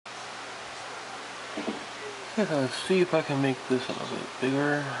Okay, let's see if I can make this a little bit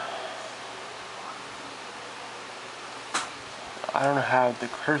bigger. I don't have the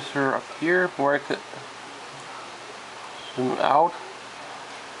cursor up here where I could zoom out,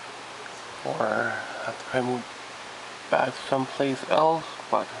 or have to try to move back someplace else,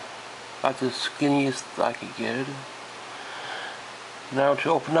 but that's the skinniest I could get it. Now to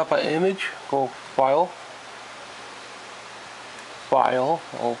open up an image, go File, File,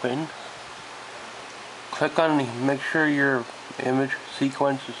 Open. Click on, make sure your image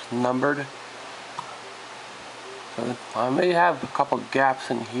sequence is numbered. So I may have a couple gaps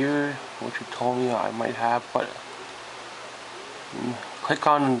in here, which you told me I might have, but click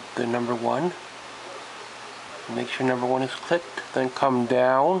on the number 1. Make sure number 1 is clicked. Then come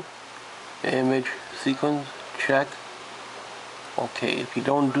down, image sequence, check. Okay, if you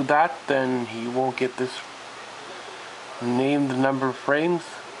don't do that, then you won't get this. Name the number of frames.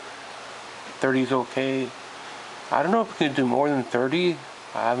 30 is okay. I don't know if we can do more than 30.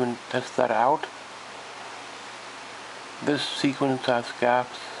 I haven't tested that out. This sequence has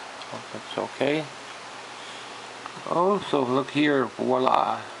gaps. That's okay. Oh, so look here.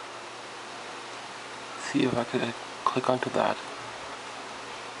 Voila. See if I could click onto that.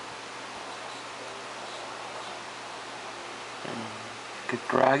 And could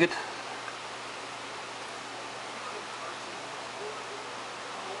drag it.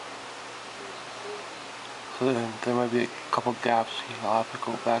 So there might be a couple gaps. I'll have to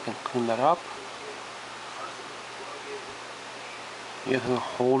go back and clean that up. You have to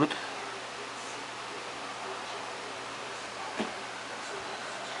hold it.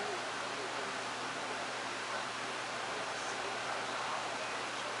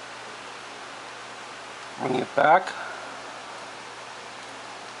 Bring it back.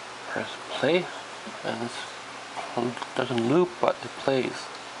 Press play, and it doesn't loop, but it plays.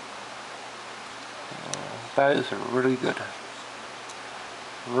 That is really good.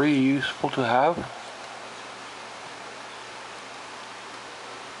 Really useful to have.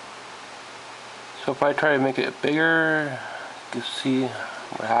 So if I try to make it bigger, you can see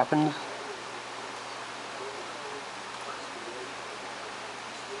what happens.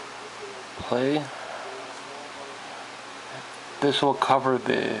 Play. This will cover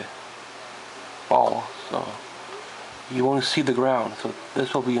the ball, so you won't see the ground. So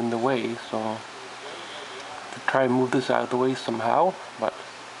this will be in the way. So to try and move this out of the way somehow, but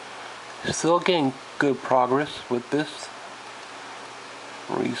still getting good progress with this.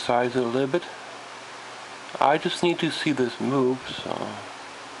 Resize it a little bit. I just need to see this move, so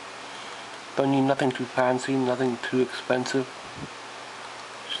don't need nothing too fancy, nothing too expensive.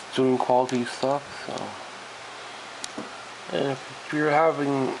 Just doing quality stuff. So, and if you're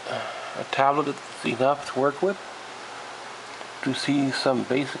having a tablet that's enough to work with to see some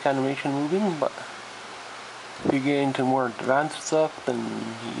basic animation moving, but if you get into more advanced stuff, then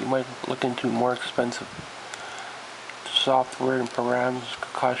you might look into more expensive software and programs.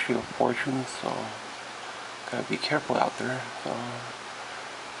 Could cost you a fortune, so gotta be careful out there. So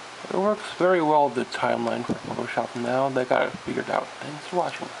it works very well, the timeline for Photoshop now. They got it figured out. Thanks for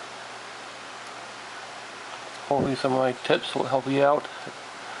watching. Hopefully some of my tips will help you out.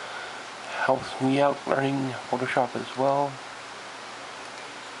 Helps me out learning Photoshop as well.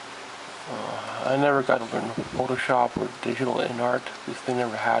 I never got to learn Photoshop or digital in art because they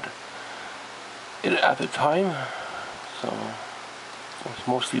never had it at the time. So it was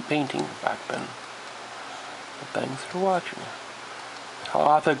mostly painting back then. But thanks for watching.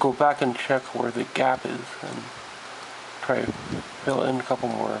 I'll have to go back and check where the gap is and try to fill in a couple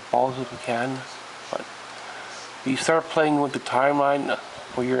more balls if we can. But if you start playing with the timeline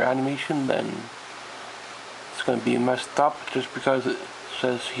for your animation, then it's going to be messed up just because it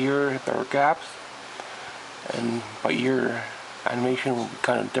says here there are gaps, but your animation will be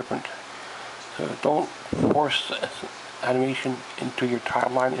kind of different. So don't force animation into your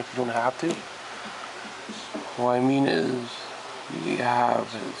timeline if you don't have to. What I mean is you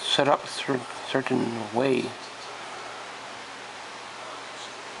have it set up a certain way.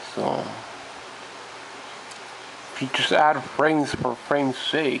 So if you just add frames for frame's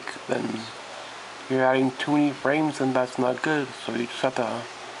sake, then you're adding too many frames, and that's not good. So you just have to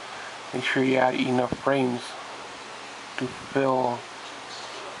make sure you add enough frames to fill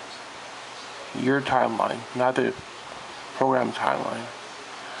your timeline, not the program timeline.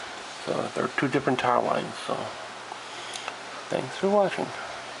 So there are two different timelines. So thanks for watching.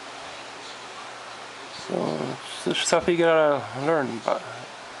 So it's the stuff you gotta learn, but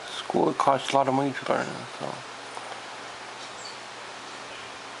school costs a lot of money to learn. So.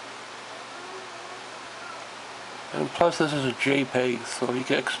 And plus this is a JPEG, so you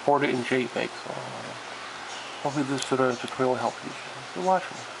can export it in JPEG. So hopefully this tutorial helped you. Thanks for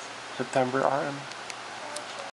watching. September RM.